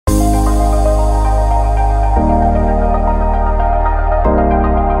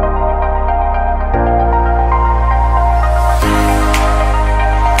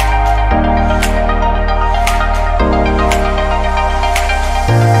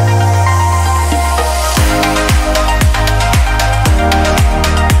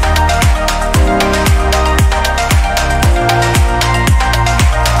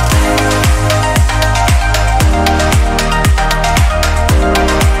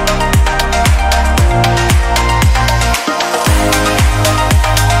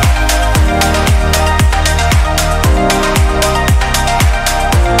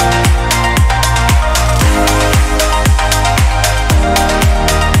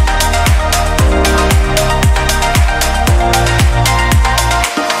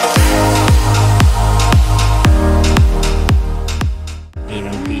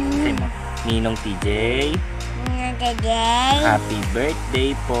Happy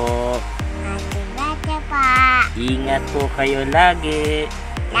birthday po. Happy birthday po. Ingat po kayo lagi.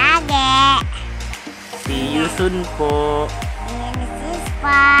 Lagi. See you soon po. Miss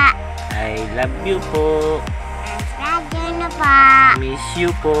po. I love you po. Love you na po. Miss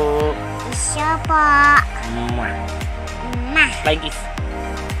you po. Miss you po. Mwah. Mwah. Flying kiss.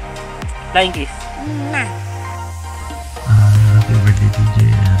 Flying kiss. Mwah. Happy birthday, TJ.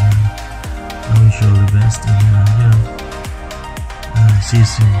 I wish you all the best. And see you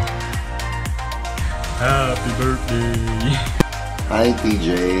soon. Happy birthday. Hi TJ,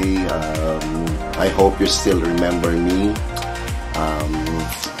 I hope you still remember me.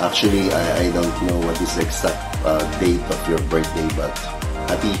 Actually, I don't know what is the exact date of your birthday, but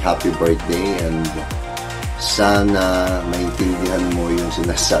happy birthday, and sana maintindihan mo yung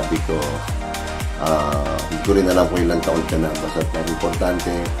sinasabi ko. Hindi ko rin alam kung ilang taon ka na, basta ang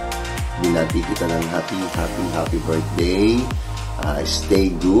importante, binati kita ng happy birthday.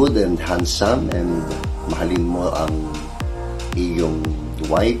 Stay good and handsome, and mahalin mo ang iyong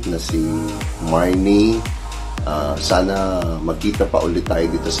wife na si Marnie. Sana magkita pa ulit tayo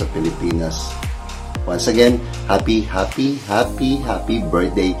dito sa Pilipinas. Once again, happy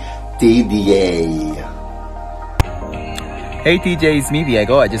birthday, TDA! Hey TJ, it's me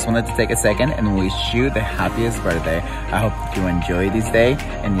Diego. I just wanted to take a second and wish you the happiest birthday. I hope you enjoy this day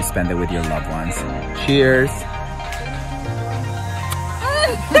and you spend it with your loved ones. Cheers!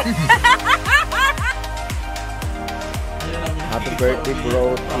 Happy birthday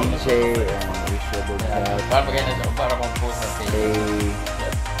bro, TJ, and wish you a good health. Stay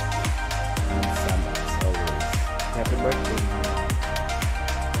handsome as always. Happy birthday.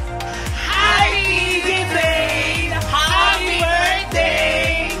 Hi, TJ Dwayne! Happy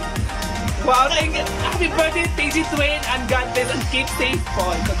birthday! Wow, happy birthday, TJ Dwayne, and God bless and keep safe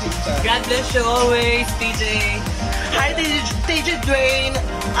po. God bless you always, TJ. Hi, TJ Dwayne.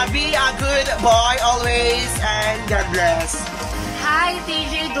 Be a good boy always, and God bless. Hi,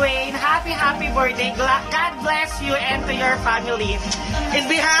 TJ Dwayne. Happy birthday. God bless you and to your family. In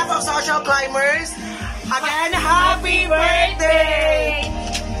behalf of Social Climbers, again, happy birthday!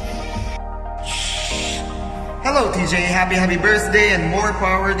 Hello TJ, happy birthday and more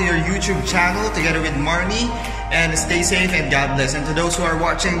power to your YouTube channel together with Marnie, and stay safe and God bless. And to those who are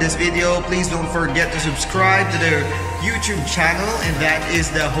watching this video, please don't forget to subscribe to their YouTube channel, and that is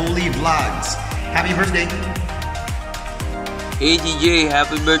the Holy Vlogs. Happy birthday! Hey TJ,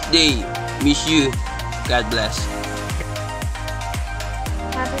 happy birthday. Miss you. God bless.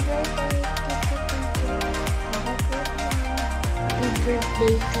 Happy birthday, Happy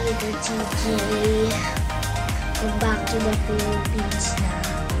birthday, TJ. Go back to the Philippines now.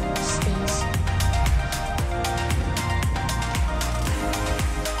 Stay safe.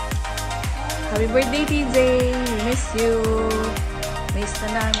 Happy birthday, TJ! Miss you! Miss na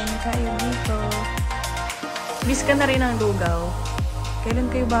namin kayo dito. Miss ka na rin ang lugaw. Kailan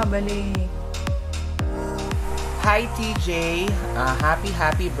kayo babalik? Hi TJ,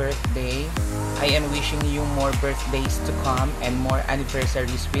 happy birthday. I am wishing you more birthdays to come and more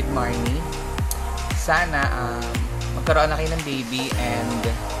anniversaries with Marnie. Sana magkaroon na kayo ng baby and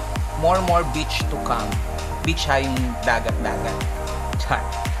more beach to come. Beach ha, yung dagat-dagat.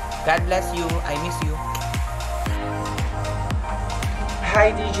 God bless you. I miss you.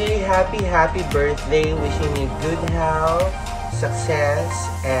 Hi DJ, happy birthday. Wishing you good health, success,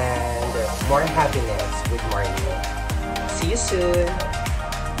 and more happiness with Marnie. See you soon.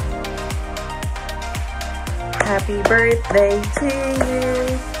 Happy birthday to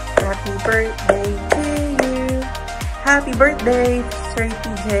you. Happy birthday to you. Happy birthday, Sir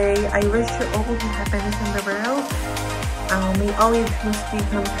TJ. I wish you all the happiness in the world. May all your dreams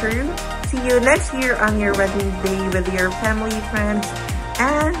come true. See you next year on your wedding day with your family, friends,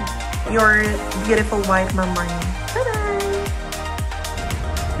 and your beautiful wife, Ma'am Marnie. Bye-bye!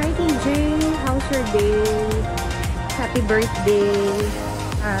 Hi TJ, how's your day? Happy birthday!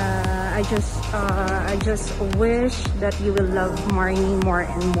 I just wish that you will love Marnie more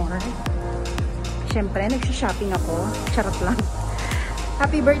and more. Siyempre, nagsha-shopping ako. Charot lang.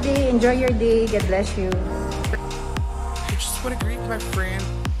 Happy birthday! Enjoy your day. God bless you. I just want to greet my friend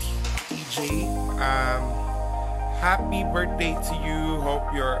TJ. Happy birthday to you. Hope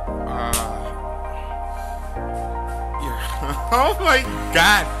you're oh my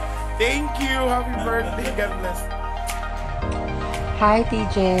God! Thank you. Happy birthday. God bless. Hi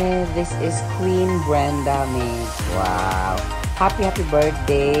TJ, this is Queen Brenda Mix. Wow. Happy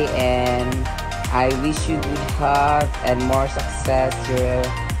birthday, and I wish you good health and more success to your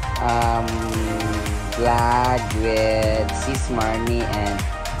vlog with Sis Marnie, and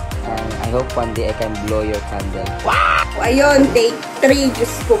And I hope one day I can blow your candle. Wow! Ayun, day 3.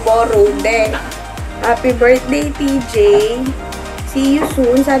 Diyos ko po, Rode. Happy birthday, TJ. See you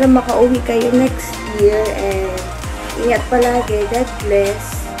soon. Sana makauwi kayo next year. And ingat palagi. God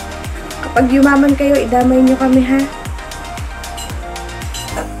bless. Kapag yumaman kayo, idamay nyo kami, ha?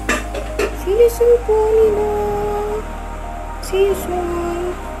 See you soon po, Ninong. See you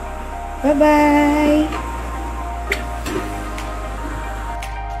soon. Bye-bye.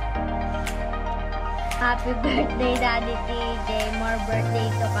 Happy birthday, Daddy TJ. More birthday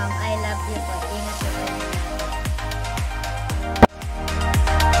to come. I love you po. Ingat po.